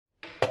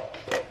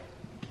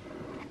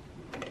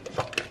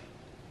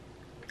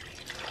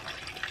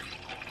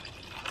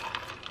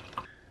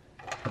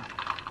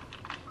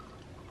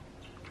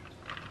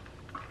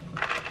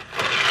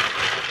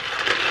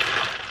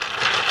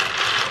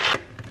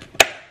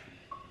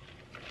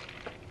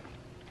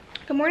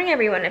Good morning,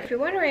 everyone. If you're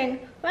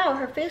wondering, wow,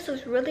 her face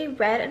was really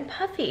red and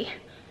puffy.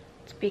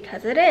 It's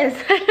because it is.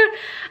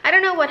 I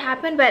don't know what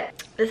happened,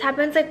 but this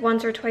happens like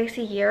once or twice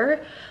a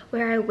year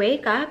where I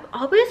wake up,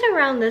 always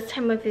around this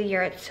time of the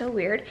year, it's so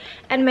weird,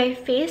 and my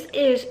face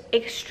is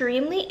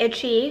extremely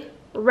itchy,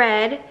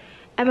 red,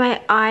 and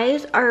my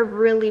eyes are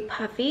really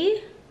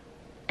puffy,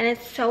 and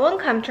it's so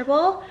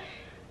uncomfortable.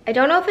 I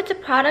don't know if it's a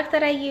product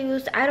that I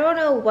used. I don't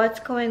know what's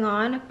going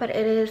on, but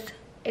it is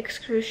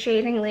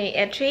excruciatingly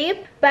itchy.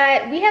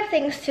 But we have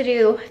things to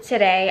do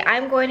today.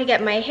 I'm going to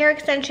get my hair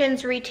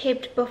extensions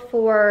retaped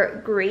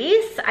before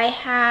Greece. I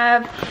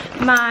have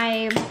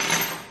my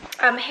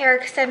hair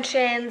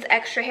extensions,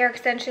 extra hair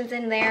extensions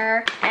in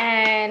there,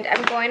 and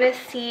I'm going to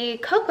see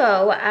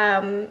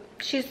Coco.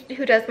 She's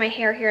who does my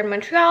hair here in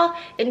Montreal.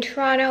 In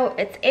Toronto,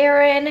 it's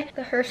Erin.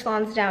 Her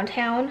salon's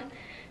downtown.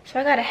 So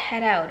I gotta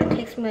head out. It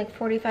takes me like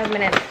 45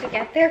 minutes to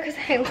get there because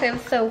I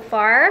live so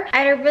far. I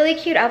had a really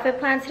cute outfit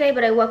plan today,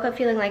 but I woke up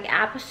feeling like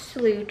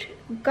absolute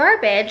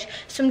garbage.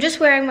 So I'm just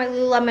wearing my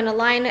Lululemon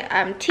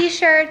Align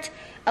t-shirt,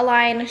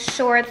 Align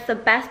shorts, the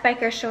best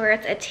biker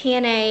shorts, a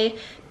TNA,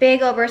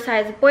 big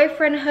oversized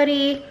boyfriend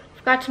hoodie.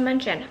 Forgot to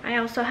mention, I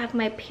also have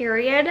my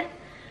period.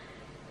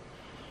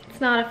 It's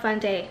not a fun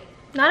day.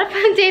 Not a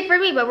fun day for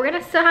me, but we're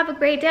gonna still have a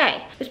great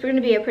day. It's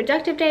gonna be a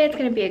productive day. It's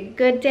gonna be a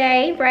good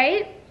day,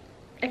 right?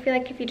 I feel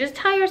like if you just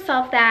tell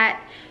yourself that,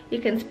 you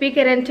can speak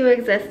it into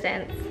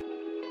existence.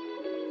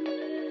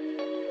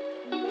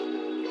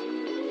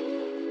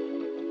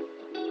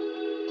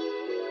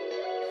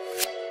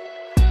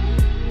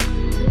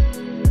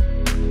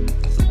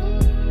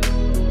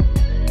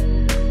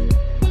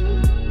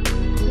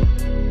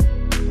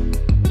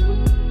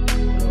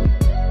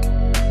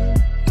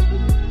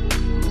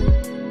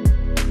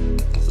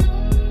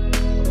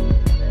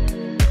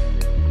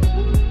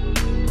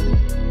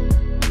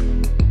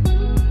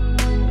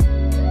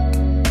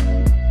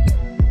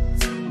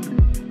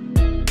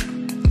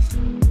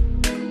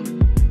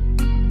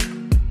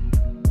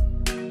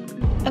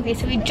 Okay,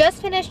 so we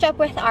just finished up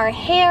with our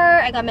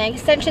hair. I got my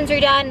extensions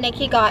redone.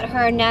 Nikki got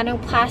her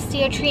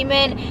nanoplastia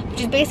treatment,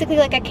 which is basically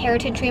like a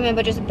keratin treatment,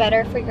 but just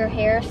better for your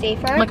hair,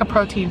 safer. Like a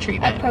protein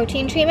treatment. A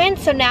protein treatment.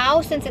 So now,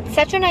 since it's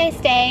such a nice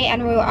day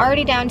and we're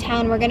already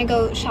downtown, we're gonna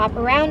go shop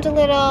around a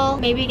little.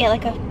 Maybe get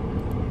like a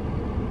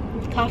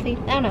coffee.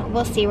 I don't know.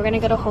 We'll see. We're gonna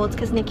go to Holt's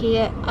because Nikki,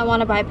 I want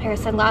to buy a pair of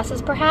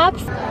sunglasses,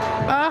 perhaps.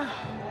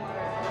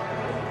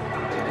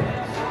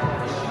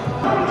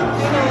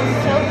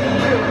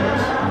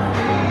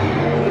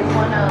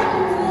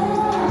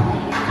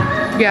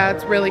 Yeah,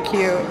 it's really cute.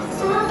 I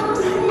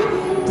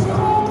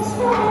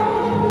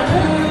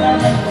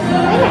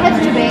think your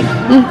head's too big.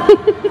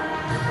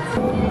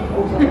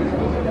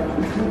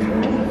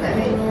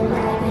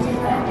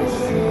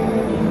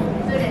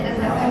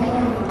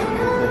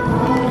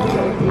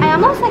 I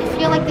almost like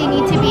feel like they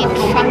need to be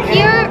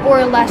chunkier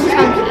or less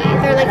chunky.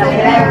 They're like a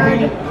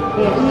weird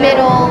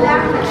middle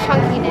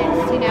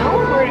chunkiness, you know?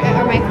 Or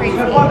am I crazy?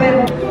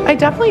 I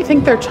definitely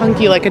think they're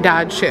chunky like a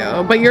dad's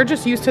shoe, but you're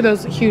just used to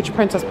those huge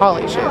Princess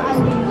Polly shoes. I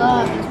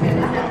love these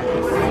Princess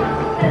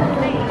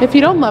Polly's. If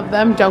you don't love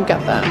them, don't get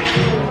them.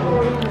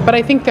 But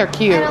I think they're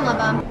cute. I don't love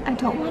them. I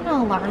don't want to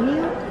alarm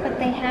you, but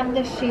they have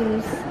the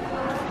shoes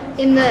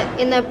in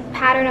the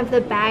pattern of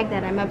the bag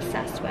that I'm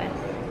obsessed with.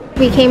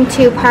 We came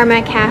to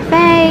Parma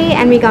Cafe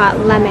and we got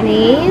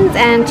lemonades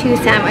and 2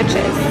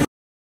 sandwiches.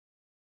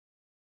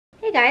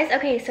 Hey guys,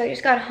 okay, so I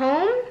just got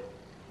home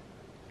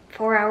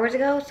 4 hours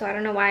ago, so I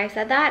don't know why I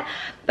said that,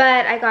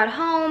 but I got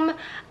home.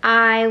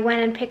 I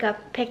went and picked up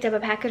a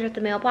package at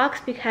the mailbox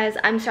because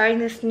I'm starting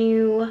this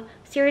new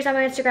series on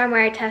my Instagram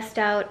where I test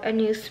out a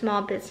new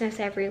small business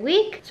every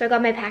week. So I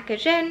got my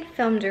package in,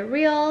 filmed a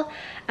reel,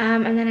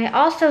 and then I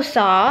also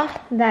saw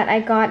that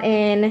I got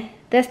in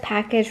this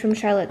package from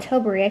Charlotte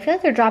Tilbury. I feel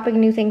like they're dropping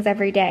new things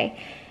every day.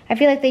 I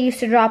feel like they used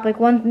to drop like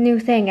one new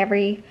thing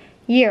every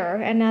year,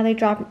 and now they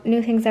drop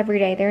new things every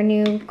day. Their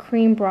new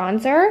cream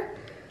bronzer,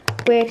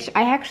 which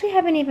I actually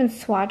haven't even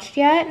swatched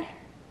yet.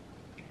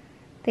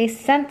 They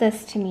sent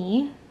this to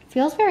me.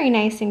 Feels very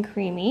nice and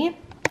creamy.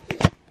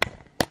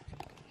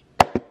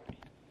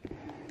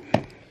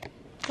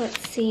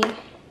 Let's see.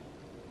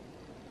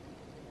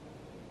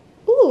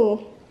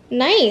 Ooh,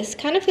 nice.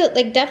 Kind of feels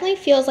like, definitely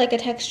feels like a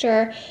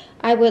texture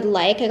I would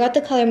like. I got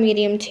the color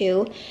medium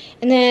too.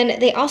 And then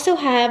they also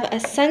have a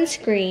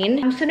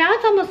sunscreen. So now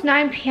it's almost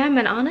 9 p.m.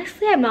 and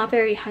honestly, I'm not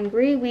very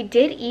hungry. We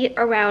did eat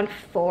around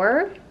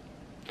 4.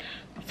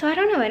 So I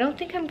don't know, I don't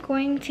think I'm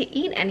going to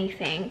eat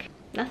anything.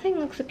 Nothing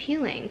looks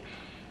appealing.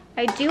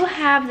 I do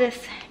have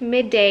this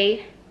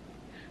midday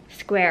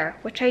square,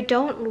 which I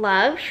don't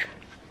love,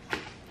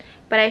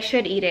 but I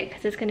should eat it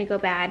because it's gonna go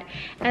bad.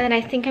 And then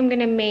I think I'm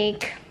gonna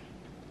make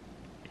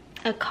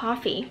a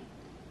coffee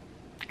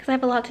because I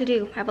have a lot to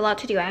do.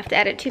 I have to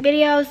edit 2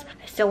 videos.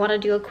 I still want to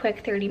do a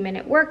quick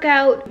 30-minute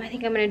workout. I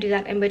think I'm going to do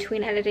that in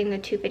between editing the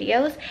 2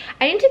 videos.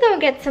 I need to go and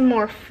get some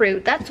more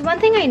fruit. That's one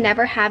thing I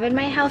never have in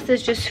my house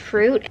is just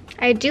fruit.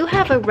 I do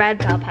have a red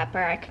bell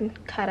pepper I can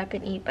cut up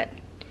and eat, but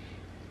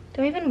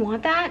Do I even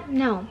want that?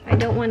 No, I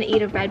don't want to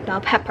eat a red bell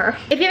pepper.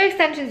 If you have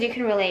extensions, you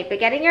can relate, but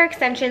getting your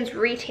extensions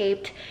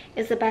retaped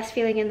is the best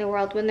feeling in the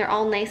world when they're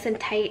all nice and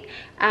tight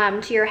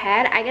to your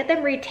head. I get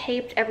them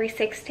retaped every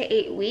 6 to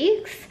 8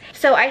 weeks.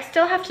 So I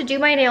still have to do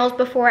my nails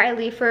before I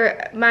leave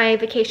for my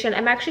vacation.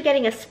 I'm actually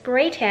getting a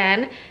spray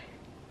tan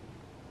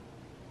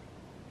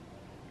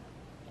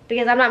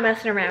because I'm not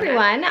messing around.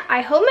 Everyone,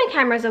 I hope my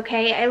camera's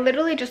okay. I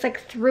literally just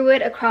like threw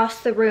it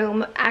across the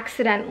room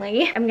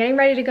accidentally. I'm getting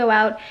ready to go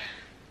out.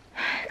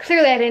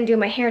 Clearly I didn't do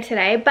my hair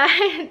today, but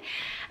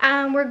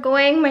we're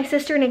going, my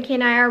sister Nikki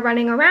and I are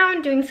running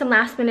around doing some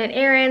last minute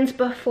errands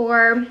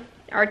before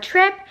our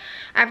trip.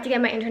 I have to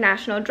get my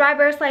international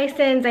driver's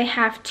license. I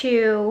have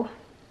to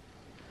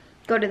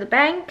go to the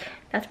bank.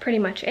 That's pretty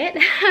much it.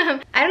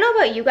 I don't know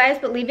about you guys,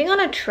 but leaving on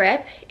a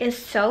trip is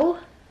so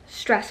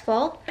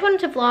stressful. I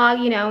wanted to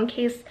vlog, you know, in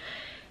case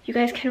you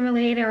guys can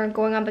relate or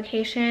going on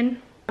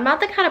vacation. I'm not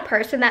the kind of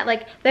person that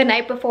like the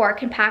night before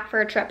can pack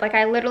for a trip. Like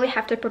I literally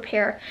have to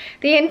prepare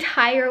the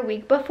entire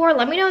week before.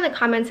 Let me know in the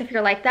comments if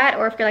you're like that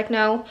or if you're like,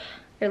 no,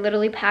 I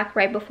literally pack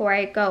right before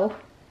I go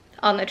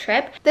on the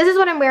trip. This is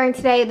what I'm wearing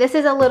today. This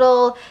is a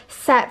little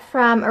set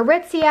from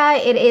Aritzia.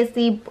 It is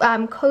the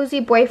Cozy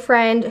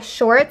Boyfriend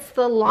shorts,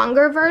 the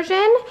longer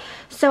version.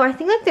 So I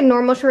think like the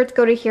normal shorts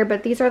go to here,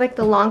 but these are like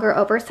the longer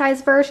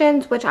oversized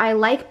versions, which I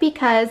like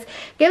because it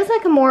gives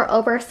like a more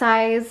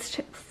oversized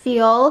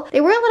feel.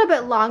 They were a little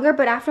bit longer,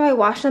 but after I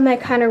washed them, I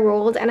kind of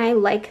rolled and I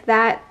like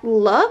that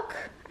look.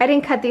 I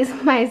didn't cut these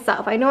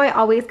myself. I know I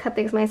always cut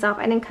things myself.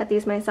 I didn't cut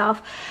these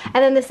myself. And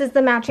then this is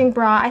the matching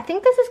bra. I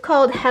think this is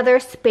called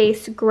Heather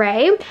Space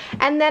Gray.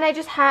 And then I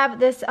just have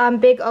this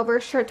big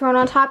overshirt thrown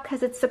on top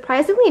because it's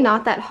surprisingly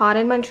not that hot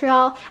in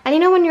Montreal. And you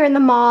know when you're in the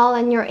mall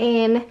and you're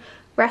in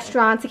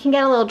restaurants, it can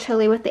get a little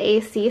chilly with the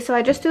AC. So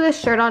I just threw this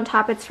shirt on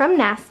top. It's from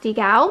Nasty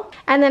Gal.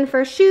 And then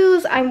for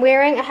shoes, I'm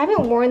wearing, I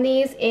haven't worn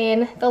these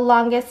in the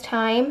longest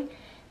time.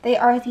 They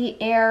are the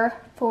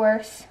Air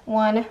Force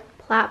One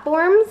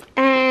platforms,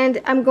 and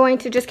I'm going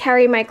to just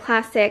carry my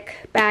classic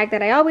bag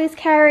that I always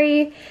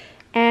carry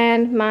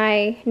and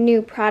my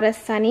new Prada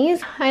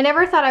Sunnies. I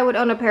never thought I would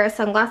own a pair of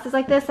sunglasses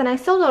like this, and I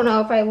still don't know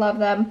if I love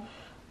them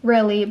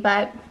really,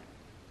 but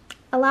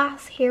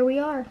alas, here we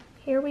are.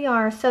 Here we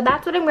are. So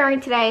that's what I'm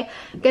wearing today.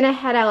 Gonna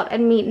head out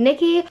and meet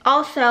Nikki.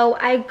 Also,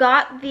 I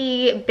got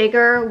the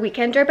bigger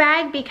weekender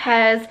bag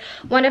because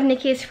one of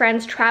Nikki's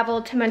friends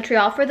traveled to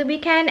Montreal for the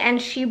weekend and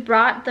she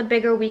brought the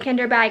bigger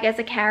weekender bag as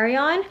a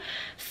carry-on.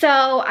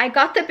 So I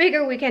got the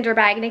bigger weekender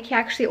bag. Nikki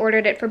actually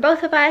ordered it for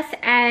both of us,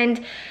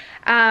 and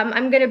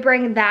I'm gonna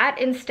bring that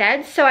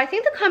instead. So I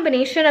think the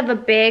combination of a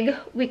big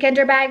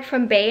weekender bag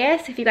from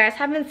Bayes, if you guys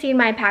haven't seen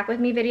my pack with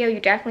me video,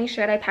 you definitely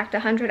should. I packed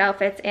 100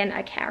 outfits in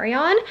a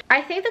carry-on.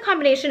 I think the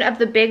combination of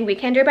the big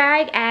weekender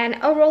bag and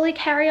a rolly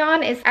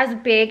carry-on is as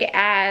big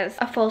as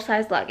a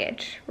full-size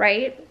luggage,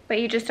 right? But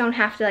you just don't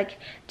have to like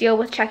deal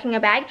with checking a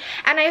bag.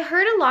 And I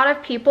heard a lot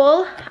of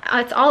people,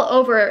 it's all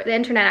over the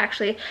internet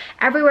actually,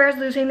 everywhere is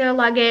losing their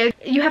luggage.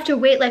 You have to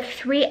wait like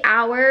 3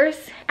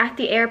 hours at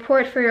the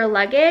airport for your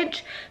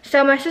luggage.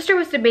 So my sister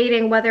was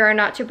debating whether or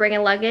not to bring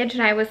a luggage,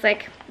 and I was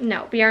like,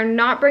 no, we are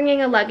not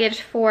bringing a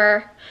luggage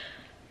for,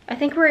 I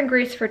think we're in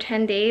Greece for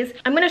 10 days.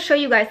 I'm gonna show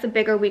you guys the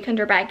bigger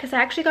weekender bag because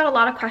I actually got a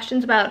lot of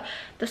questions about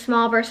the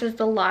small versus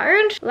the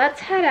large. Let's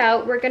head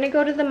out. We're gonna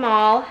go to the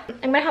mall.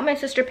 I'm gonna help my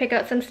sister pick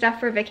out some stuff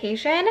for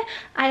vacation.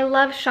 I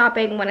love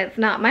shopping when it's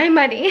not my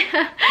money.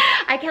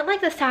 I get like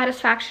the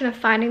satisfaction of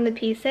finding the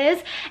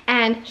pieces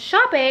and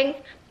shopping,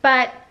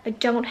 but I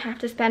don't have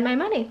to spend my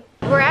money.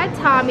 We're at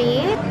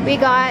Tommy. We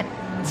got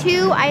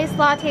 2 iced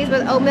lattes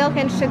with oat milk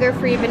and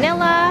sugar-free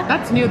vanilla.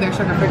 That's new, they're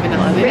sugar-free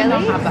vanilla. They did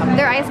not have that.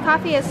 Their iced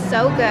coffee is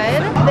so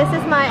good. This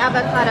is my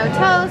avocado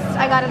toast.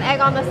 I got an egg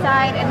on the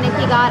side, and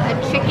Nikki got a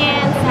chicken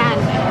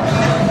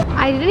sandwich.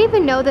 I didn't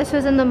even know this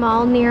was in the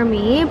mall near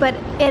me, but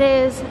it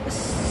is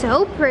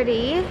so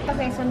pretty.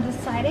 Okay, so I'm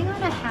deciding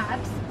on a hat.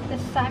 The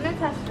Simons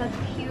has such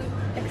cute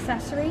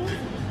accessories.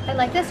 I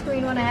like this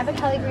green one. I have a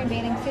Kelly green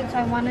bathing suit, so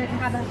I want to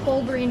have a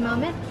full green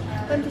moment.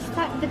 But I'm just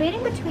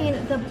debating between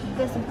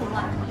this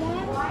black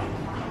one,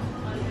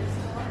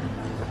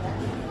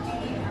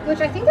 which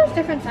I think there's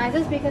different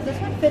sizes because this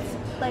one fits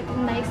like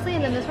nicely,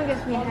 and then this one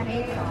gives me a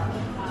headache.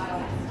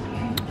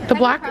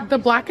 The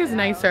black is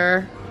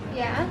nicer.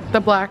 Yeah. The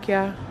black,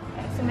 yeah.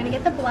 Okay, so I'm gonna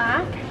get the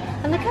black,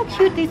 and look how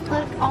cute these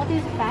all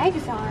these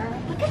bags are.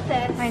 Look at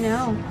this. I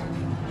know.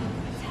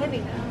 It's heavy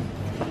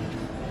though.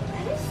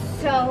 That is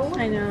so.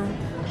 I know.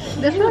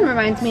 Cute. This one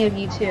reminds me of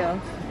you too.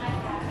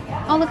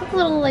 Oh, look at the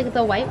little, like,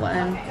 the white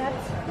one.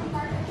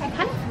 I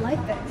kind of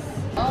like this.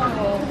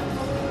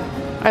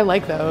 Oh. I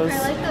like those.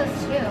 I like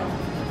those too.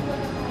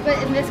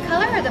 But in this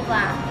color or the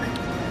black?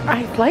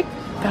 I like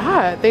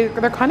that.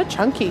 They're kind of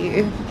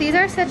chunky. These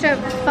are such a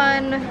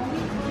fun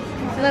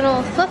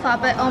little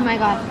flip-flop, but oh my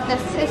god,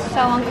 this is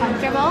so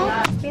uncomfortable.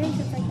 It's feeling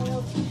just like a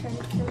little t-shirt.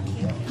 It's so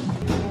cute.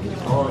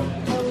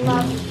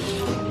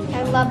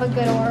 I love a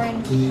good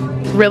orange.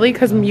 Really?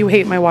 Because you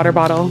hate my water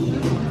bottle.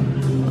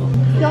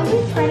 Don't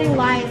be spreading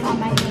lies on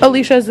my face.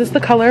 Alicia, is this the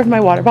color of my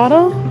water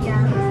bottle?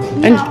 Yeah.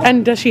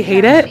 And does she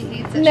hate it? She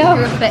hates it. No.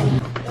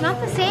 It's not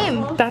the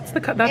same.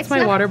 That's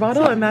my water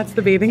bottle, and that's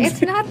the bathing suit.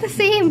 It's not the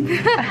same.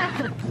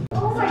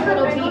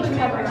 Little beach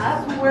cover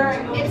up.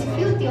 It's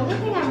cute. The only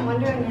thing I'm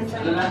wondering is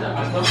like,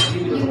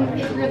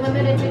 if you're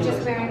limited to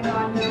just wearing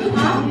on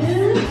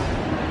tops.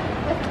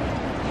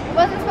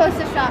 Wasn't supposed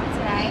to shop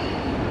today.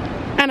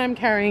 And I'm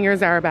carrying your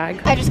ZARA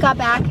bag. I just got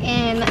back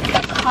in the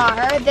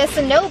car. This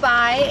no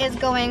buy is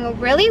going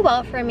really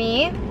well for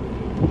me.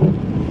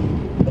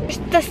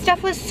 The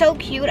stuff was so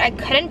cute. I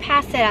couldn't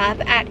pass it up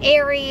at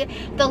AERIE.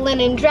 The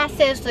linen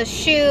dresses, the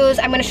shoes.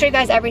 I'm going to show you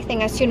guys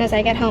everything as soon as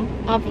I get home,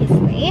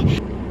 obviously.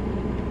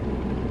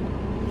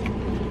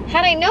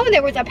 Had I known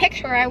there was a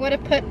picture, I would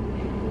have put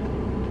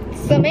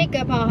some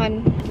makeup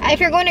on. If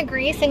you're going to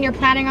Greece and you're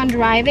planning on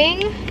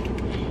driving,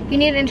 you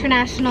need an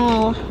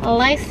international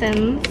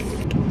license.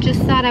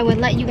 Just thought I would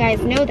let you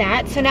guys know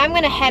that. So now I'm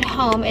gonna head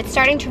home. It's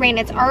starting to rain.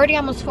 It's already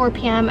almost 4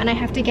 p.m. and I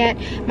have to get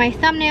my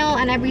thumbnail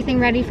and everything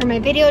ready for my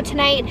video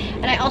tonight.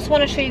 And I also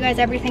want to show you guys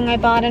everything I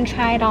bought and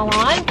try it all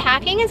on.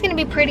 Packing is gonna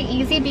be pretty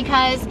easy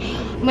because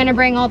I'm gonna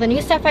bring all the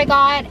new stuff I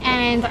got,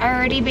 and I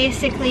already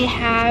basically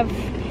have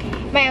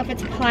my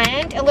outfits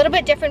planned. A little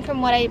bit different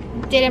from what I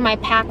did in my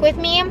pack with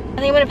me. I think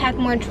I'm gonna pack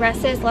more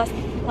dresses, less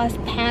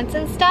pants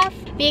and stuff,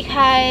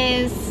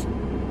 because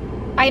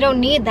I don't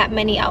need that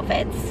many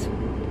outfits.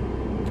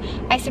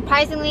 I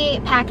surprisingly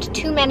packed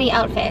too many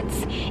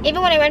outfits.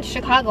 Even when I went to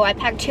Chicago, I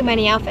packed too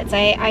many outfits.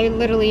 I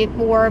literally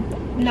wore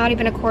not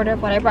even a quarter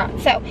of what I brought.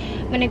 So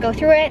I'm gonna go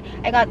through it.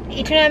 I got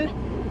H&M,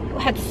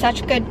 had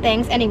such good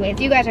things.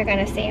 Anyways, you guys are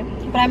gonna see.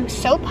 But I'm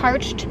so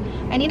parched.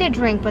 I need a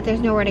drink, but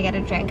there's nowhere to get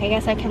a drink. I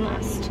guess I can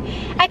last.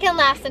 I can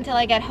last until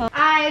I get home.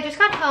 I just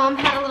got home,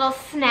 had a little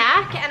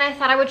snack, and I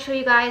thought I would show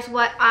you guys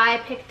what I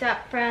picked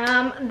up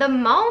from the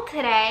mall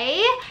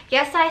today.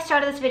 Yes, I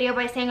started this video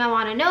by saying I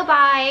want a no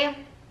buy.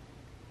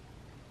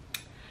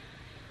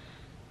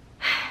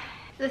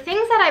 The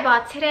things that I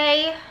bought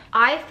today,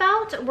 I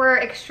felt were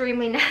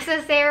extremely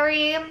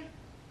necessary.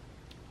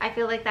 I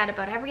feel like that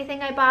about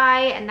everything I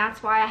buy, and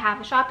that's why I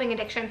have a shopping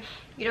addiction.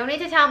 You don't need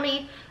to tell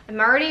me. I'm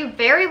already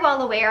very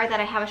well aware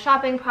that I have a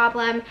shopping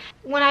problem.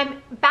 When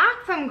I'm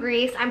back from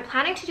Greece, I'm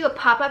planning to do a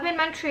pop-up in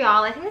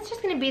Montreal. I think it's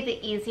just gonna be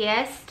the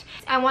easiest.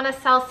 I wanna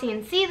sell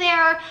CNC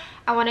there.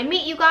 I wanna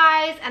meet you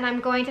guys, and I'm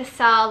going to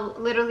sell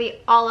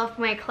literally all of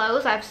my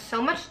clothes. I have so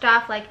much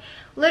stuff, like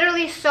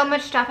literally so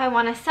much stuff I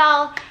wanna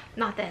sell.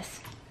 Not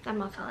this. I'm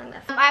not selling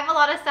this. I have a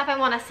lot of stuff I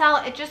want to sell.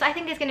 It just, I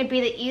think it's going to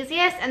be the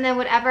easiest, and then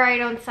whatever I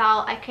don't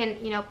sell, I can,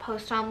 you know,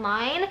 post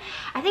online.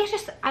 I think it's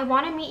just, I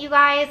want to meet you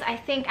guys. I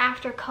think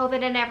after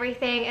COVID and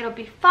everything, it'll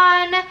be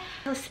fun.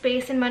 There's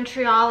space in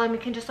Montreal, and we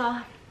can just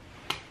all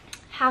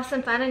have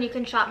some fun, and you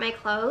can shop my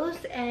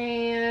clothes,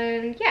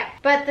 and yeah.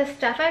 But the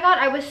stuff I got,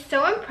 I was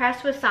so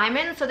impressed with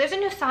Simon's. So there's a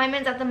new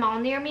Simon's at the mall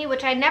near me,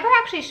 which I never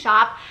actually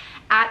shop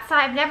at.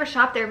 I've never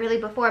shopped there really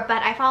before,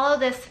 but I follow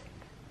this,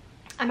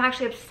 I'm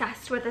actually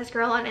obsessed with this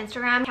girl on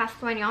Instagram,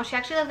 Castellignon. She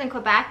actually lives in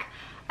Quebec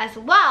as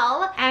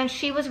well, and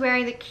she was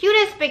wearing the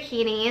cutest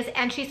bikinis,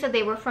 and she said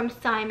they were from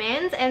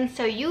Simon's, and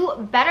so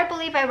you better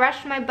believe I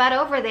rushed my butt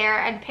over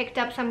there and picked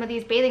up some of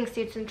these bathing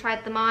suits and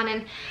tried them on,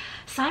 and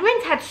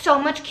Simon's had so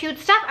much cute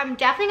stuff. I'm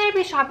definitely going to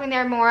be shopping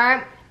there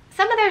more.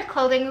 Some of their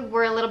clothing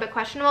were a little bit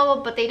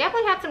questionable, but they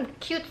definitely had some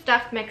cute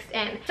stuff mixed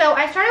in. So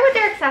I started with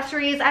their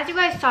accessories. As you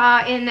guys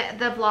saw in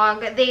the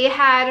vlog, they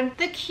had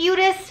the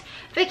cutest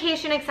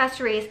vacation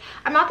accessories.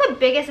 I'm not the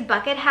biggest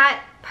bucket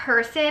hat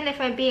person,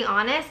 if I'm being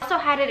honest. Also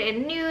had it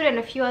in nude and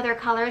a few other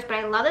colors, but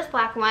I love this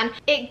black one.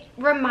 It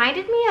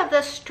reminded me of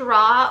the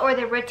straw or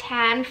the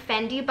rattan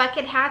Fendi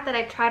bucket hat that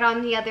I tried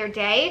on the other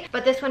day,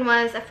 but this one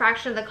was a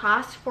fraction of the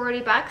cost,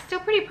 40 bucks. Still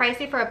pretty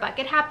pricey for a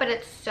bucket hat, but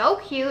it's so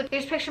cute. I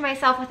just picture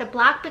myself with a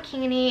black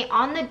bikini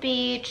on the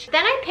beach.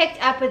 Then I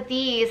picked up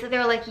these. They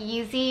were like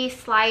Yeezy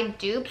slide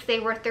dupes. They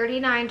were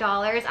 $39.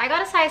 I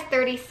got a size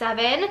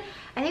 37.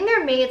 I think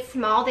they're made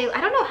small.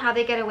 I don't know how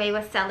they get away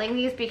with selling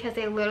these because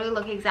they literally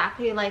look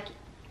exactly like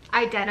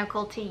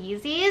identical to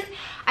Yeezys.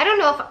 I don't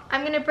know if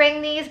I'm gonna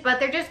bring these, but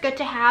they're just good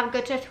to have,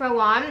 good to throw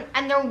on,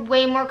 and they're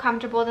way more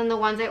comfortable than the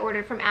ones I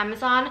ordered from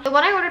Amazon. The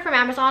one I ordered from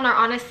Amazon are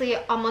honestly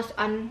almost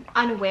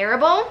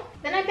unwearable.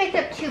 Then I picked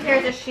up 2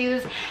 pairs of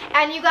shoes,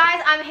 and you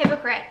guys, I'm a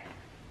hypocrite.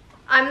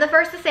 I'm the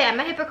first to say I'm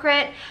a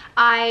hypocrite.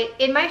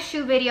 In my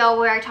shoe video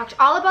where I talked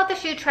all about the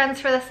shoe trends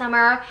for the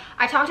summer,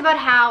 I talked about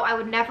how I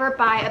would never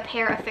buy a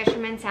pair of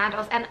fisherman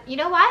sandals. And you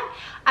know what?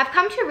 I've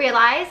come to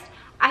realize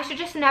I should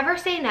just never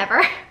say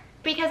never,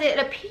 because it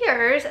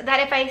appears that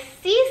if I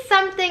see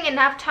something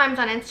enough times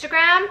on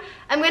Instagram,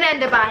 I'm gonna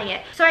end up buying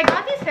it. So I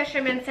got these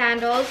fisherman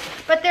sandals,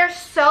 but they're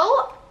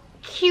so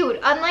cute.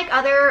 Unlike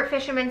other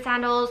fisherman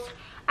sandals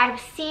I've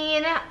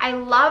seen, I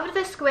loved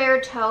the square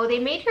toe. They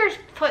made your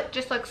foot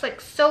just looks like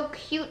so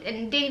cute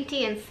and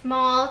dainty and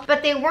small,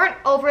 but they weren't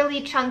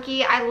overly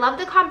chunky. I love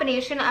the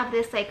combination of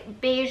this like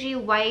beigey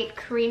white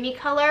creamy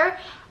color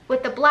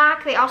with the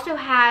black. They also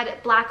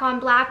had black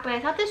on black, but I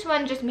thought this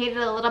one just made it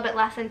a little bit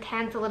less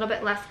intense, a little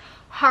bit less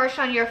harsh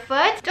on your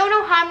foot. Don't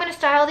know how I'm gonna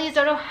style these,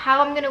 don't know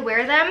how I'm gonna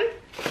wear them,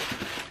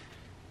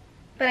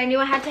 but I knew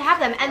I had to have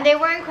them, and they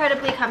were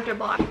incredibly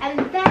comfortable.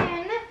 And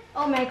then,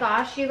 oh my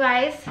gosh, you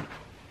guys,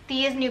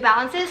 these New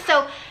Balances.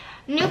 So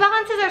New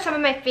Balances are some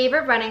of my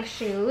favorite running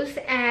shoes,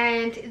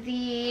 and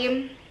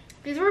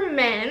these were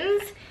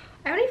men's.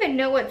 I don't even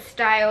know what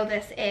style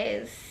this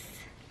is.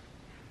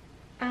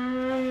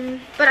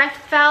 But I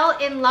fell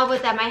in love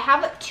with them. I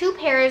have 2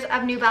 pairs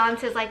of New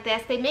Balances like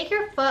this. They make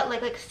your foot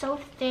like so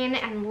thin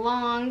and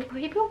long.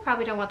 People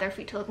probably don't want their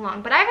feet to look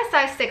long, but I have a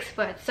size 6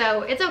 foot,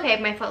 so it's okay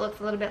if my foot looks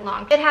a little bit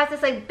long. It has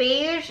this like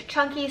beige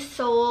chunky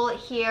sole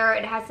here.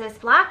 It has this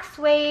black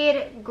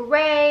suede,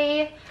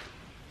 gray,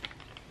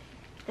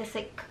 this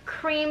like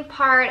cream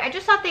part. I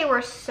just thought they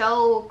were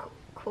so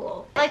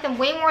cool. I like them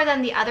way more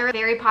than the other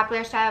very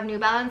popular style of New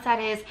Balance that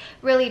is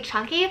really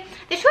chunky.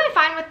 The issue I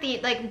find with the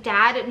like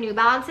dad New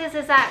Balances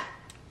is that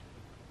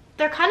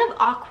they're kind of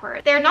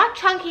awkward. They're not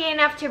chunky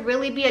enough to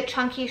really be a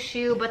chunky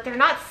shoe, but they're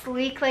not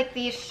sleek like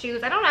these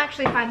shoes. I don't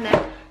actually find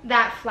them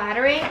that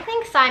flattering. I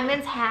think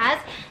Simon's has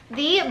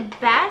the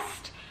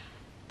best,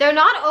 they're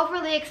not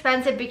overly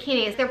expensive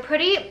bikinis. They're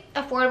pretty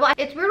affordable.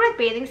 It's weird with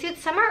bathing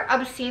suits. Some are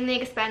obscenely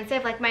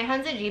expensive, like my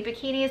Hunza G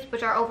bikinis,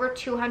 which are over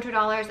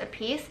 $200 a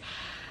piece.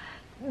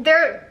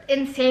 They're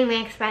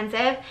insanely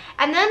expensive.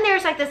 And then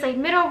there's like this like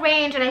middle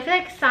range, and I feel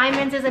like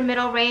Simon's is a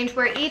middle range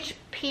where each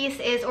piece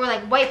is, or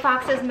like White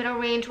Fox's middle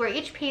range where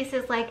each piece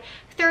is like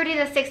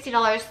 $30 to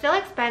 $60. Still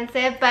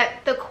expensive, but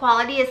the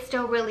quality is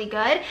still really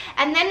good.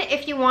 And then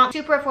if you want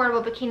super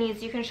affordable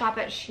bikinis, you can shop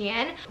at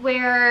Shein,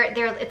 where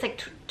it's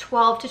like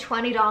 $12 to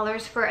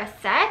 $20 for a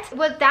set.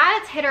 With that,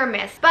 it's hit or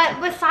miss.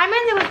 But with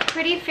Simon's, it was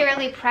pretty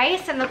fairly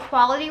priced, and the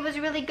quality was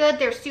really good.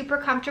 They're super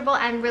comfortable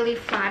and really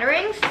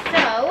flattering.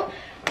 So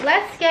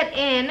let's get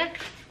in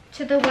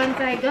to the ones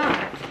I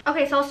got.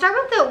 Okay, so I'll start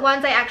with the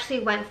ones I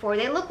actually went for.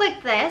 They look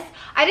like this.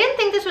 I didn't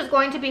think this was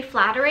going to be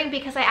flattering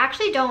because I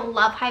actually don't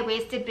love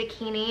high-waisted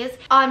bikinis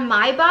on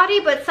my body,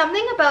 but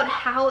something about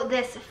how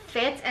this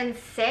fits and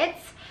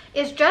sits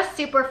is just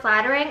super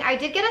flattering. I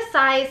did get a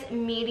size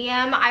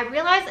medium. I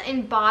realized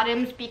in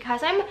bottoms,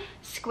 because I'm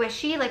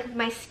squishy, like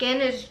my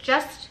skin is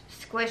just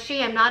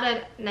squishy, I'm not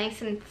a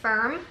nice and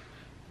firm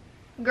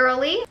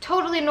girly,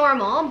 totally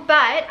normal,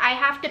 but I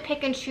have to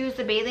pick and choose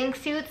the bathing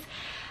suits,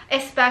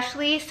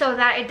 especially so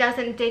that it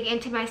doesn't dig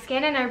into my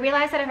skin. And I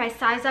realized that if I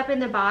size up in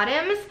the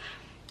bottoms,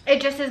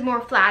 it just is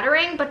more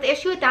flattering. But the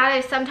issue with that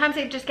is sometimes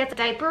it just gets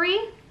diapery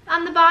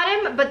on the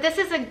bottom. But this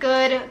is a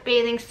good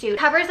bathing suit. It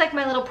covers like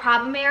my little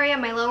problem area,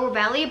 my lower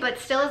belly, but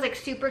still is like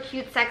super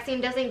cute, sexy,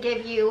 and doesn't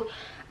give you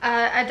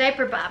a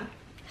diaper bum.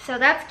 So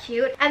that's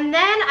cute. And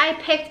then I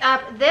picked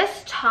up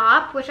this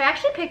top, which I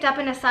actually picked up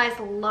in a size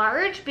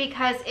large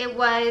because it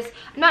was,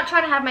 I'm not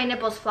trying to have my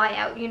nipples fly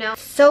out, you know.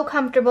 So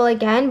comfortable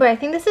again, but I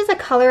think this is a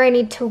color I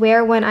need to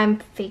wear when I'm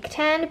fake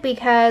tan,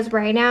 because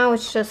right now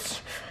it's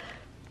just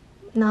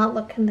not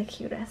looking the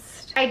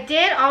cutest. I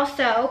did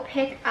also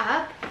pick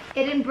up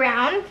it in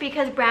brown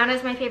because brown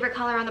is my favorite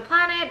color on the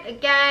planet.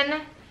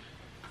 Again,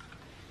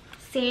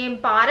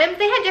 same bottoms.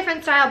 They had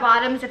different style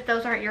bottoms if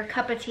those aren't your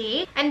cup of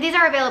tea. And these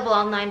are available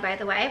online, by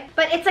the way.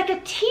 But it's like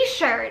a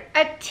t-shirt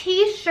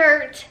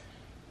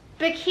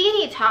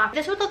bikini top.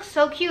 This would look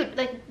so cute,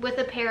 like with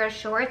a pair of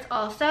shorts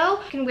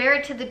also. You can wear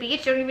it to the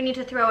beach. You don't even need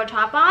to throw a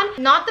top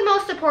on. Not the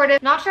most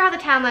supportive. Not sure how the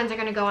tan lines are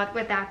gonna go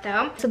with that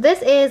though. So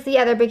this is the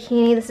other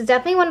bikini. This is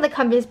definitely one of the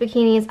comfiest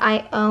bikinis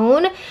I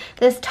own.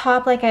 This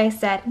top, like I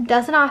said,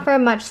 doesn't offer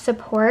much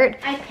support.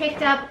 I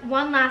picked up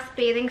one last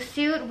bathing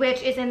suit,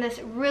 which is in this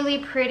really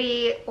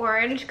pretty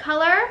orange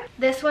color.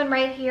 This one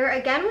right here,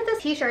 again with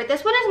this t-shirt.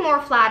 This one is more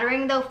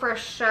flattering though for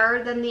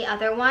sure than the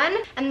other one.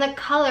 And the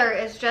color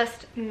is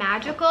just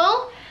magical.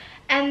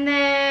 And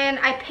then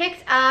I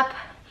picked up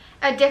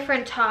a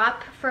different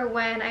top for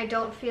when I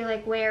don't feel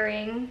like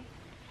wearing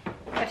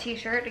a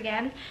t-shirt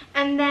again.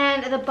 And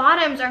then the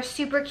bottoms are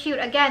super cute.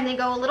 Again, they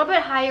go a little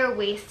bit higher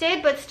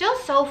waisted, but still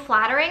so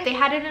flattering. They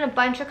had it in a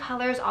bunch of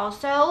colors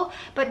also,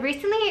 but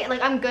recently,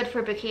 like, I'm good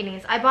for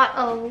bikinis. I bought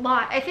a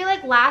lot. I feel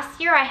like last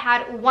year I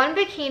had one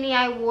bikini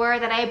I wore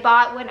that I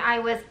bought when I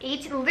was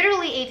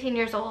literally 18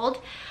 years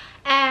old,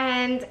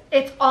 and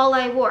it's all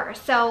I wore.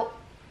 So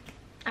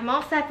I'm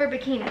all set for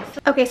bikinis.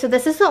 Okay, so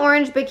this is the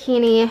orange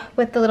bikini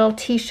with the little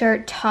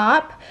t-shirt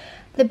top.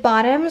 The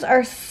bottoms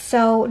are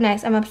so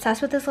nice. I'm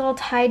obsessed with this little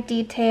tie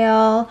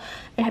detail.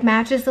 It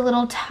matches the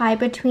little tie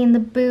between the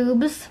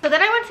boobs. So then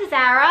I went to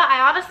ZARA.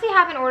 I honestly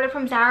haven't ordered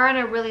from ZARA in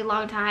a really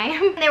long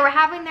time. They were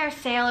having their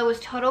sale. It was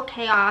total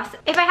chaos.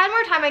 If I had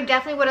more time, I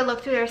definitely would have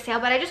looked through their sale,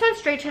 but I just went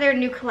straight to their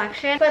new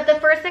collection. But the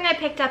first thing I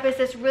picked up is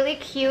this really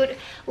cute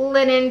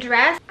linen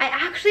dress. I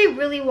actually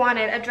really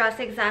wanted a dress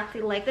exactly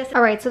like this.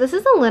 All right, so this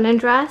is a linen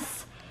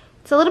dress.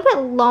 It's a little bit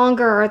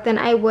longer than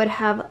I would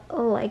have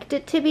liked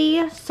it to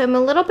be, so I'm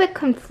a little bit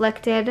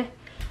conflicted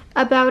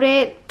about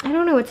it. I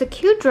don't know, it's a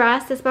cute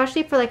dress,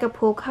 especially for like a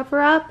pool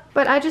cover-up,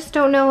 but I just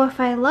don't know if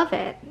I love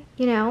it,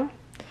 you know?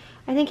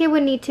 I think it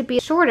would need to be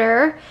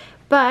shorter,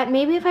 but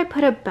maybe if I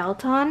put a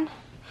belt on.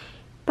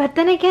 But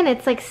then again,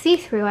 it's like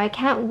see-through. I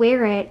can't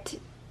wear it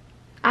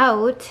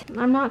out.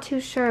 I'm not too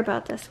sure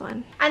about this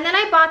one. And then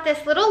I bought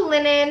this little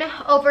linen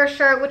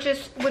overshirt, which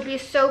would be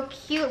so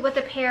cute with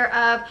a pair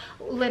of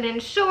linen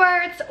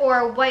shorts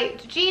or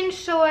white jean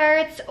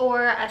shorts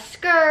or a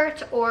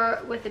skirt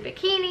or with a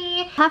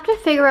bikini. I'll have to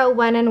figure out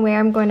when and where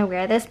I'm going to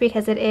wear this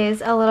because it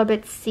is a little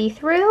bit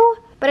see-through,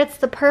 but it's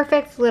the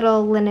perfect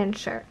little linen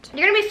shirt.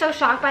 You're gonna be so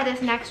shocked by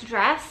this next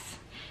dress.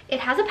 It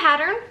has a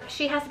pattern.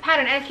 She has a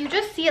pattern, and if you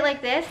just see it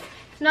like this,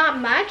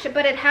 not much,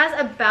 but it has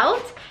a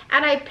belt,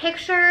 and I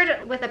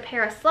pictured with a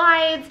pair of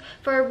slides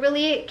for a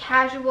really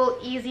casual,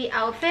 easy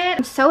outfit.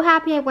 I'm so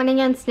happy I went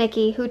against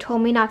Nikki, who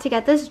told me not to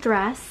get this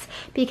dress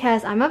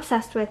because I'm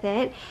obsessed with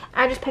it.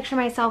 I just picture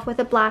myself with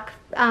a black,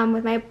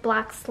 with my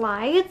black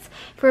slides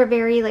for a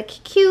very like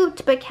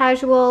cute but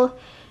casual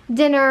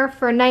dinner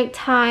for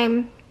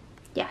nighttime.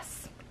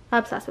 Yes, I'm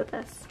obsessed with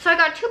this. So I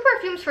got 2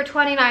 perfumes for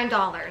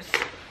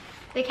 $29.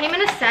 They came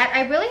in a set.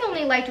 I really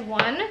only liked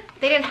one.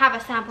 They didn't have a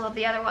sample of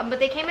the other one, but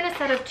they came in a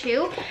set of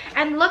 2.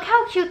 And look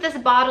how cute this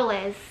bottle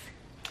is.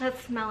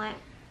 Let's smell it.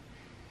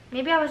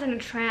 Maybe I was in a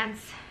trance.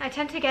 I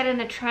tend to get in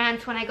a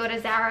trance when I go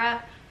to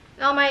ZARA.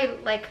 All my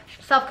like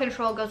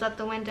self-control goes out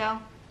the window.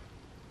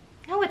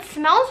 No, it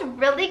smells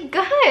really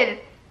good.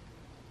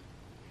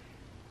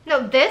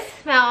 No, this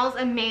smells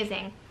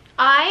amazing.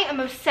 I am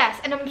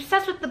obsessed, and I'm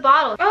obsessed with the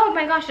bottle. Oh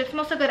my gosh, it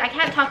smells so good. I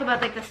can't talk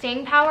about like the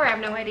staying power. I have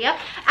no idea.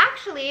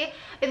 Actually,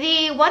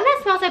 the one that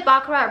smells like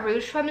Baccarat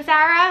Rouge from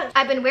ZARA,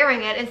 I've been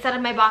wearing it instead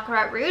of my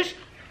Baccarat Rouge.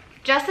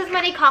 Just as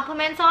many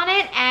compliments on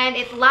it, and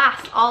it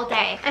lasts all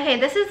day. Okay,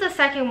 this is the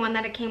second one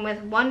that it came with,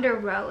 Wonder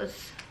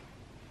Rose.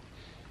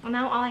 Well,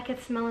 now all I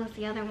could smell is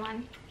the other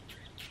one.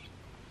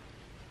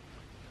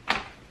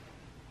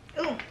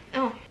 Ooh,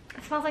 oh.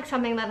 It smells like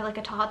something that like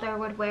a toddler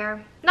would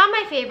wear. Not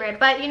my favorite,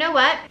 but you know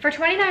what? For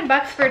 29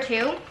 bucks for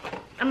 2,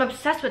 I'm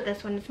obsessed with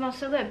this one. It smells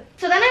so good.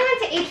 So then I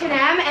went to H&M,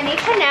 and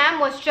H&M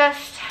was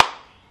just...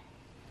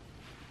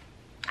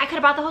 I could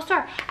have bought the whole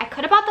store. I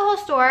could have bought the whole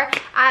store.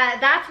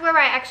 That's where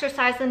I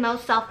exercise the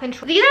most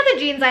self-control. These are the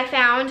jeans I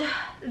found.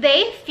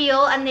 They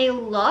feel and they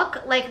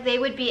look like they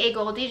would be a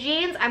Goldie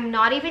jeans. I'm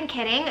not even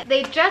kidding.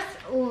 They just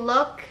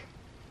look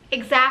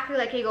exactly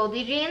like a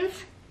Goldie jeans.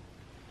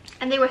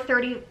 And they were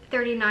 $39.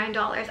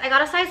 I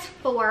got a size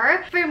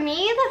 4. For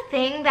me, the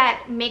thing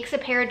that makes a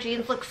pair of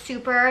jeans look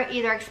super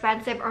either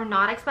expensive or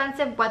not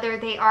expensive, whether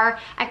they are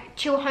at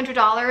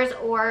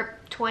 $200 or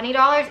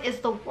 $20, is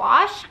the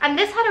wash. And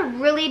this had a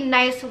really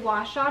nice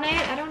wash on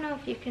it. I don't know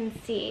if you can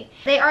see.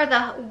 They are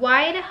the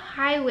wide,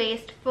 high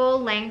waist, full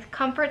length,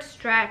 comfort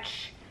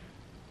stretch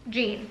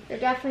jean. They're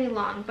definitely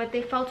long, but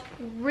they felt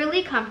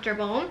really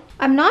comfortable.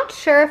 I'm not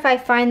sure if I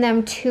find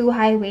them too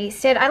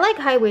high-waisted. I like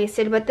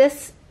high-waisted, but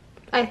this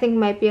I think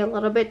might be a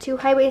little bit too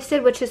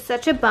high-waisted, which is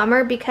such a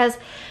bummer because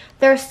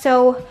they're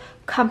so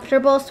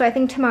comfortable. So I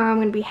think tomorrow I'm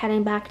going to be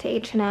heading back to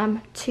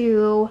H&M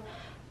to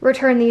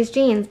return these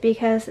jeans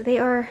because they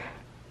are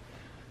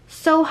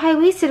so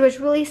high-waisted, which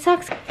really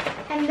sucks.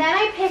 And then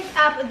I picked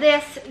up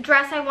this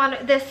dress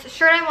this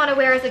shirt I want to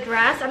wear as a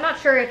dress. I'm not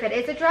sure if it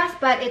is a dress,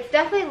 but it's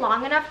definitely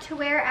long enough to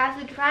wear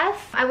as a dress.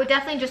 I would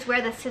definitely just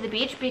wear this to the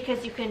beach because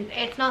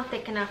it's not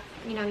thick enough,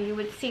 you know, you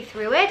would see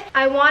through it.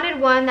 I wanted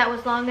one that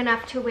was long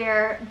enough to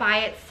wear by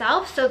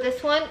itself, so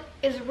this one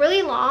is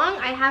really long.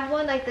 I have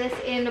one like this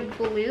in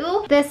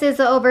blue. This is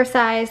an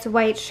oversized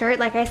white shirt,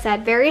 like I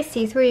said, very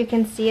see-through. You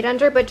can see it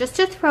under, but just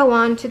to throw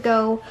on to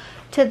go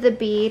to the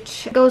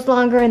beach. It goes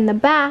longer in the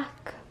back.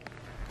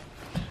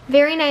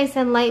 Very nice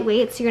and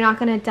lightweight, so you're not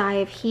going to die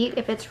of heat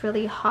if it's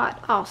really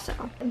hot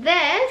also.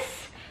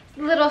 This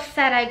little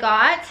set I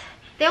got,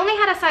 they only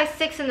had a size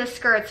 6 in the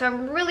skirt, so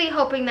I'm really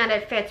hoping that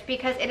it fits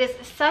because it is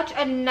such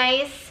a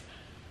nice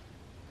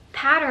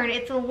pattern.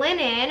 It's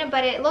linen,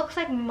 but it looks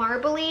like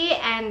marbly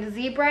and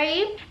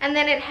zebra-y. And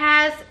then it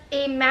has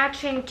a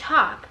matching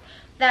top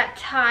that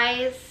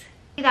ties.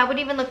 That would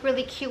even look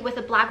really cute with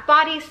a black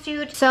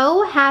bodysuit.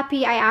 So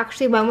happy I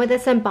actually went with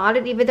this and bought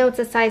it, even though it's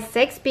a size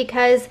 6,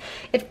 because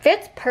it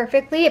fits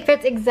perfectly. It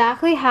fits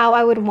exactly how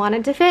I would want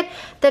it to fit.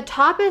 The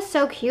top is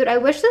so cute. I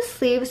wish the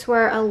sleeves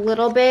were a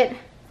little bit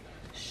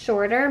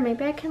shorter.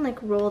 Maybe I can like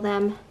roll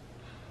them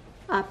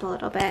up a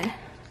little bit.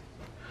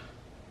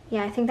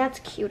 Yeah, I think that's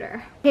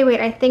cuter. Okay, wait,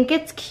 I think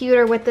it's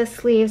cuter with the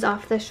sleeves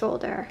off the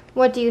shoulder.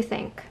 What do you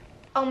think?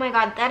 Oh my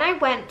god, then I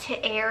went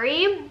to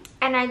AERIE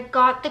and I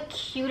got the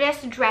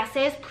cutest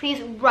dresses.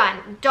 Please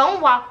run.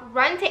 Don't walk.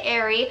 Run to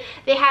AERIE.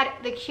 They had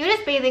the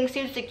cutest bathing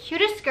suits, the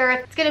cutest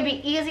skirts. It's going to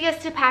be easiest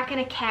to pack in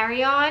a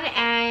carry-on,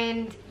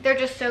 and they're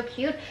just so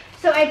cute.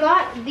 So I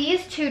got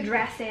these 2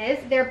 dresses.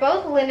 They're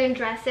both linen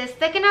dresses,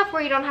 thick enough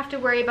where you don't have to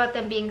worry about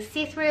them being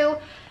see-through.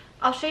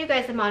 I'll show you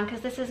guys them on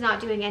because this is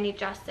not doing any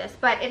justice,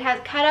 but it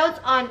has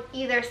cutouts on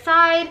either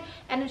side,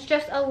 and it's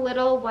just a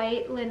little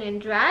white linen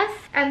dress.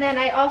 And then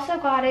I also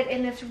got it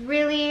in this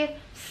really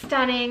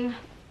stunning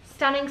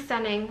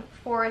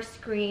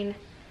forest green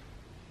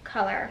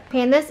color.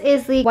 Okay, and this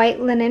is the white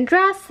linen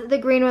dress. The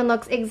green one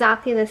looks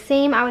exactly the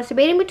same. I was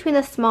debating between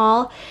the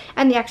small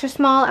and the extra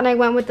small, and I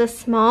went with the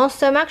small.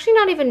 So I'm actually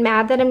not even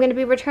mad that I'm going to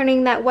be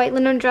returning that white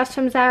linen dress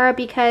from ZARA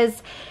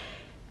because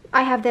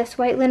I have this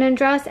white linen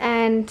dress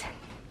and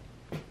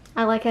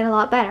I like it a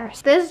lot better.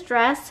 So this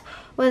dress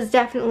was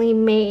definitely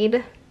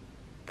made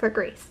for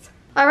Greece.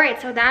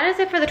 Alright, so that is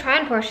it for the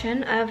try-on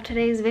portion of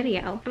today's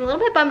video. I'm a little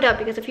bit bummed out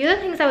because a few of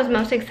the things I was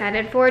most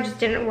excited for just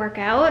didn't work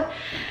out.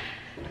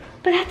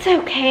 But that's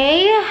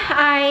okay.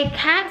 I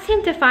can't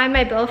seem to find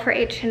my bill for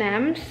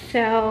H&M,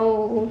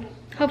 so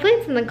hopefully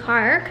it's in the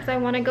car because I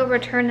want to go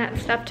return that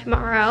stuff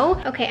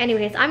tomorrow. Okay,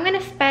 anyways, I'm going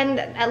to spend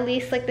at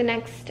least like the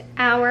next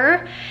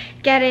hour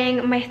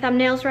getting my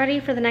thumbnails ready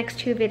for the next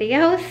 2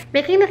 videos.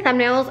 Making the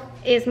thumbnails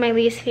is my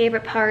least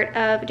favorite part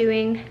of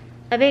doing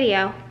a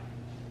video.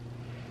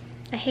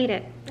 I hate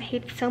it. I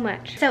hate it so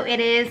much. So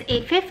it is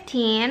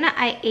 8:15.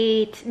 I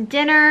ate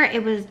dinner.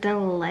 It was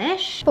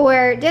delish.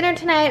 For dinner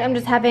tonight, I'm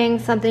just having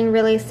something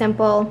really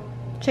simple.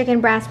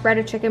 Chicken breast,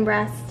 breaded chicken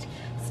breast,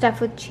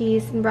 stuffed with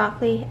cheese and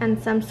broccoli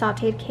and some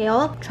sauteed kale.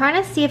 I'm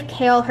trying to see if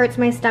kale hurts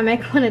my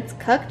stomach when it's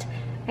cooked.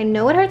 I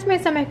know it hurts my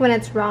stomach when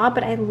it's raw,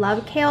 but I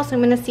love kale, so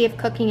I'm gonna see if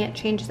cooking it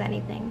changes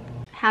anything.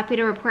 Happy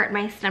to report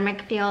my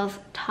stomach feels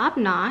top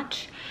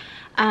notch.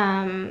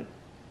 I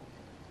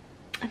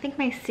think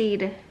my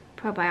seed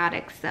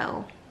probiotics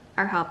though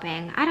are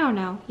helping. I don't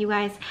know, you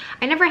guys.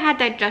 I never had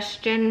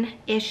digestion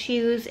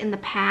issues in the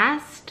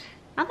past.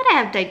 Not that I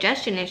have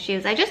digestion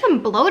issues, I just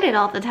am bloated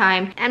all the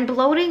time. And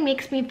bloating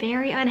makes me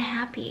very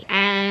unhappy.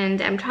 And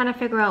I'm trying to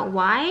figure out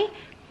why.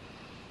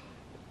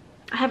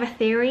 I have a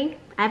theory.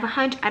 I have a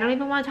hunch. I don't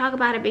even want to talk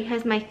about it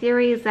because my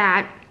theory is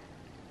that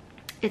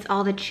it's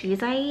all the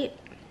cheese I eat.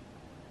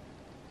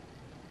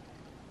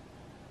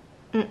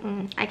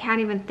 I can't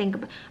even think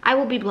about. I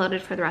will be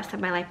bloated for the rest of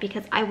my life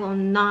because I will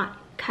not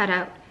cut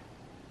out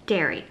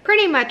dairy.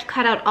 Pretty much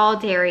cut out all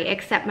dairy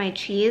except my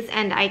cheese,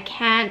 and I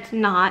can't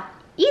not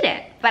eat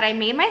it. But I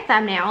made my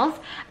thumbnails.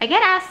 I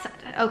get asked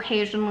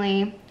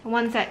occasionally,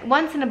 once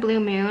in a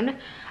blue moon,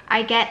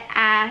 I get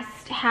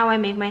asked how I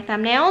make my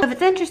thumbnails. If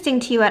it's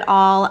interesting to you at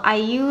all, I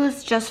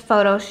use just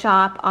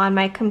Photoshop on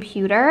my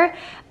computer.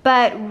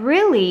 But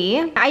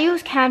really, I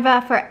use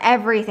Canva for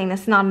everything.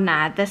 This is not an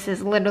ad. This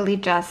is literally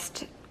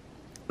just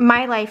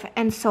my life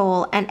and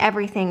soul, and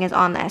everything is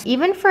on this.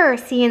 Even for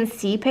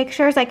CNC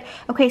pictures, like,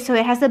 okay, so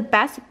it has the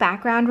best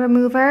background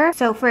remover.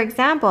 So for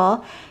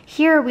example,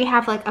 here we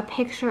have like a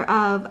picture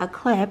of a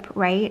clip,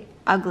 right?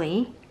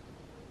 Ugly.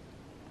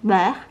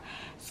 Blech.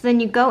 So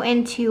then you go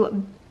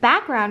into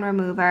background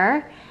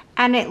remover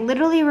and it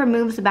literally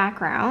removes the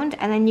background,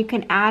 and then you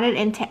can add it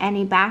into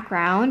any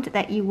background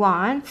that you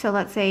want. So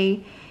let's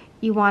say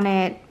you want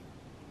it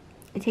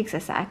takes a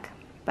sec,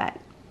 but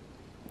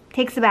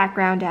takes the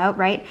background out,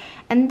 right?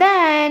 And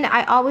then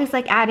I always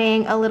like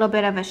adding a little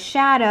bit of a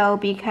shadow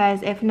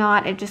because if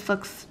not, it just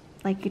looks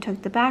like you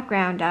took the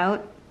background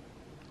out.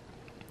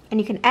 And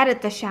you can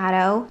edit the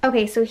shadow.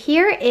 Okay, so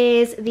here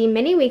is the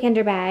mini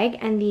weekender bag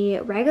and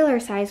the regular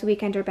size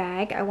weekender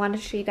bag. I wanted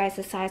to show you guys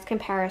the size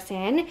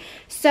comparison.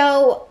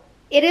 So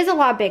it is a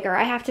lot bigger,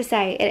 I have to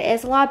say. It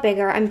is a lot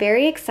bigger. I'm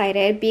very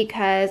excited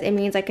because it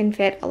means I can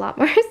fit a lot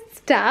more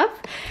stuff.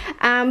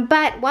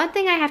 But one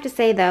thing I have to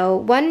say though,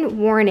 one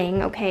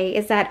warning, okay,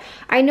 is that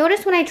I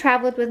noticed when I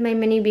traveled with my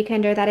mini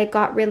weekender that it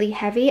got really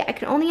heavy. I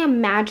can only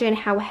imagine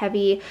how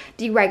heavy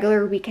the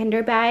regular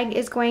weekender bag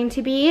is going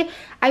to be.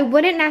 I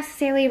wouldn't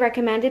necessarily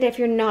recommend it if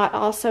you're not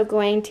also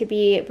going to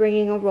be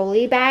bringing a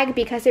rolly bag,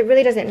 because it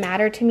really doesn't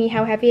matter to me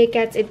how heavy it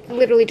gets. It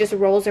literally just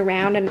rolls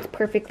around and it's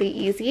perfectly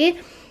easy.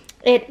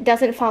 It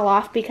doesn't fall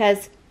off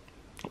because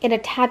it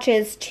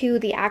attaches to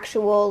the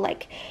actual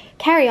like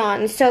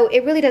carry-on, so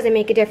it really doesn't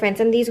make a difference.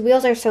 And these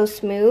wheels are so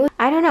smooth.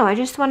 I don't know, I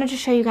just wanted to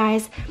show you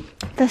guys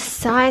the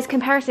size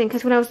comparison,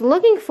 because when I was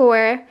looking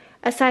for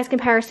a size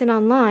comparison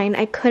online,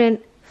 I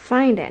couldn't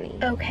find any.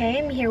 Okay,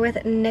 I'm here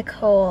with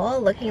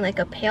Nicole, looking like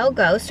a pale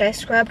ghost. I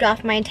scrubbed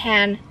off my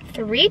tan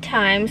 3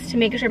 times to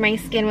make sure my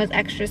skin was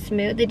extra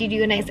smooth. Did you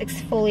do a nice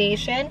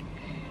exfoliation?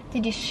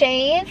 Did you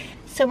shave?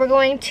 So we're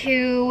going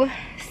to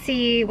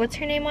see, what's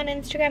her name on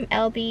Instagram?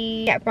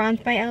 LB, Get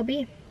Bronzed by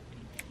LB.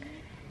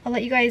 I'll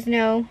let you guys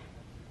know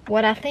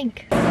what I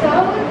think. So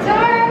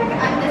dark,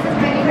 and this is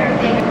my favorite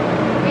thing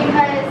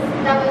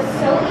because that was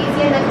so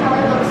easy and the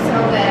color looks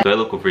so good. Do I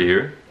look over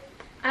here?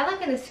 I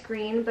look in the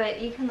screen, but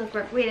you can look,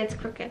 wait, it's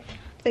crooked.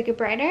 Like it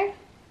brighter?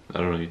 I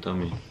don't know, you tell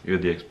me. You're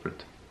the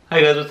expert.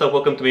 Hi guys, what's up?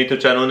 Welcome to my YouTube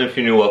channel, and if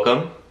you're new,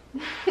 welcome.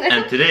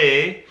 And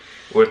today,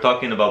 we're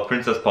talking about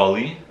Princess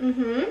Polly.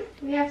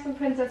 We have some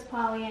Princess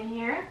Polly in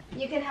here.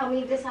 You can help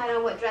me decide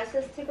on what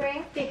dresses to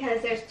bring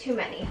because there's too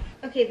many.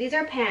 Okay, these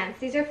are pants.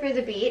 These are for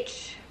the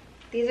beach.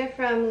 These are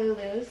from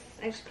Lulu's.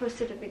 I just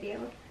posted a video.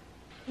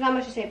 There's not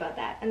much to say about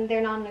that. And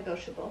they're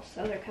non-negotiable,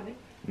 so they're coming.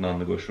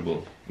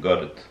 Non-negotiable.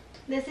 Got it.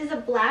 This is a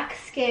black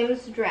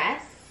Skims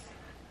dress.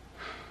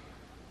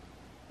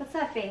 What's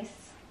that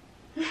face?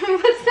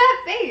 What's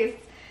that face?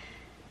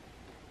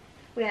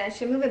 Wait, I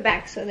should move it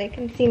back so they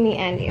can see me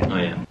and you. Oh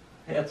yeah.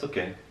 Yeah, it's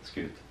okay. It's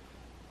cute.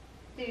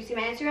 Did you see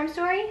my Instagram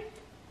story?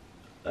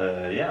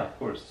 Yeah, of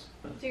course.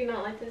 Do you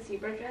not like the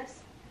zebra dress?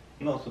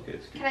 No, it's okay.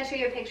 It's cute. Can I show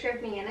you a picture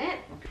of me in it?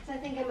 Okay. So I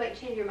think I might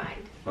change your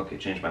mind. Okay,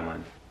 change my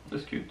mind.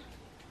 It's cute.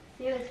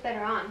 You looks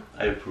better on.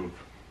 I approve.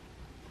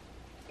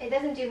 It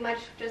doesn't do much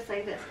just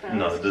like this, but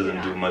No, it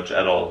doesn't do much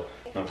at all.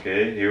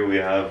 Okay, here we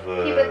have.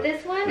 Okay, but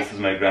this one. This is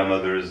my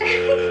grandmother's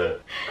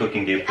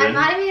cooking apron. I'm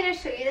not even gonna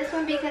show you this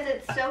one because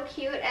it's so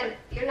cute, and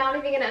you're not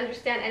even gonna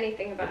understand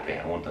anything about Okay,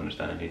 it. I won't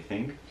understand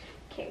anything.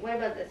 Okay, what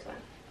about this one?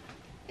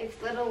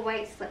 It's little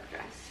white slip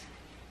dress.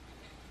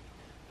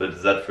 But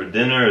is that for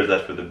dinner or is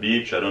that for the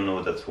beach? I don't know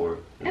what that's for.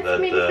 That's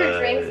maybe for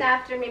drinks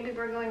after, maybe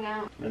we're going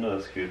out. I know,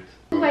 that's cute.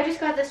 Ooh, I just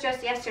got this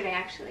dress yesterday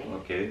actually.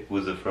 Okay,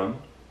 who's it from?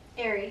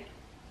 AERIE.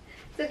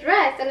 It's a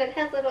dress and it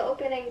has little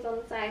openings on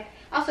the side.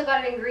 Also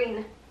got it in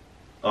green.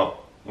 Oh,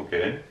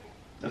 okay.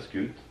 That's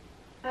cute.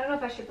 I don't know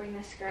if I should bring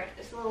this skirt.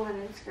 It's a little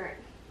linen skirt.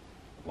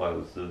 Why,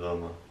 what's the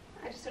dilemma?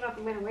 I just don't know if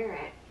I'm gonna wear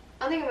it.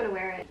 I think I'm gonna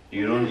wear it.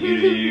 You're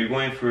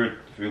going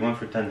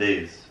for 10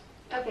 days.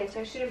 Okay, so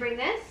I shouldn't bring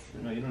this?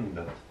 No, you don't need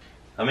that.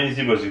 How many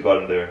zebras you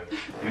got in there?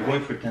 You're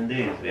going for 10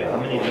 days, babe. How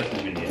many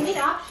dresses you I need? need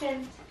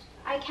options.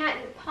 I can't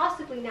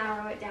possibly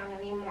narrow it down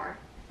anymore.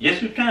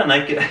 Yes, you can.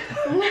 I can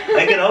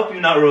help you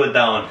narrow it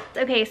down.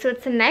 Okay, so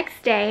it's the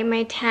next day.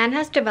 My tan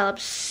has developed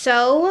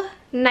so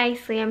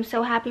nicely. I'm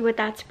so happy with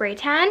that spray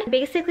tan.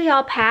 Basically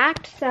all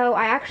packed. So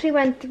I actually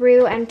went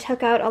through and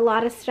took out a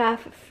lot of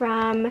stuff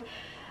from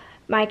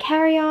my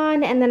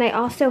carry-on, and then I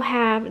also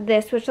have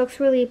this, which looks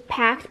really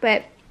packed,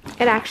 but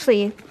it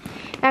actually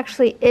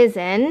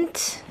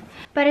isn't.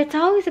 But it's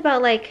always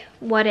about like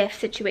what if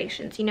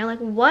situations, you know, like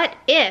what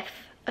if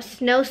a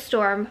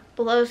snowstorm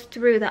blows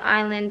through the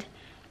island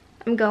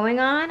I'm going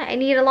on? I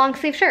need a long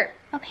sleeve shirt.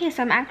 Okay,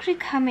 so I'm actually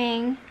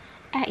coming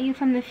at you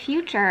from the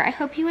future. I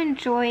hope you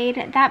enjoyed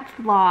that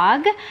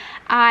vlog.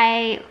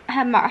 I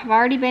have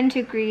already been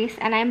to Greece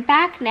and I'm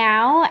back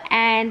now,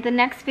 and the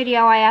next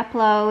video I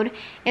upload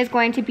is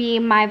going to be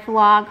my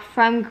vlog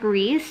from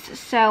Greece.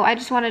 So I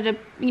just wanted to,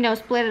 you know,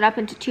 split it up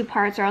into 2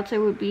 parts or else it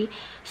would be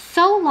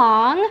so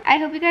long. I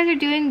hope you guys are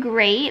doing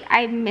great.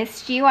 I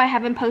missed you. I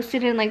haven't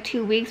posted in like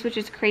 2 weeks, which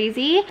is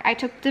crazy. I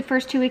took the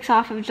first 2 weeks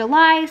off of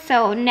July,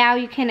 so now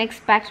you can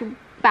expect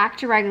back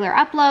to regular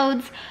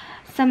uploads.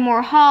 Some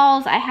more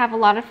hauls. I have a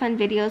lot of fun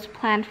videos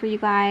planned for you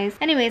guys.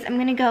 Anyways, I'm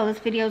gonna go. This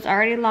video is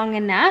already long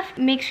enough.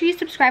 Make sure you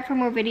subscribe for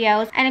more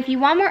videos, and if you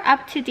want more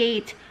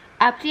up-to-date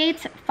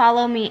updates,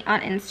 follow me on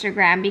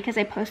Instagram because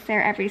I post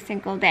there every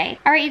single day.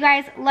 All right, you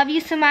guys, love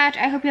you so much.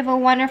 I hope you have a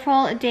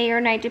wonderful day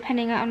or night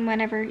depending on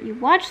whenever you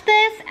watch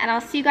this, and I'll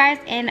see you guys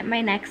in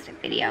my next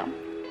video.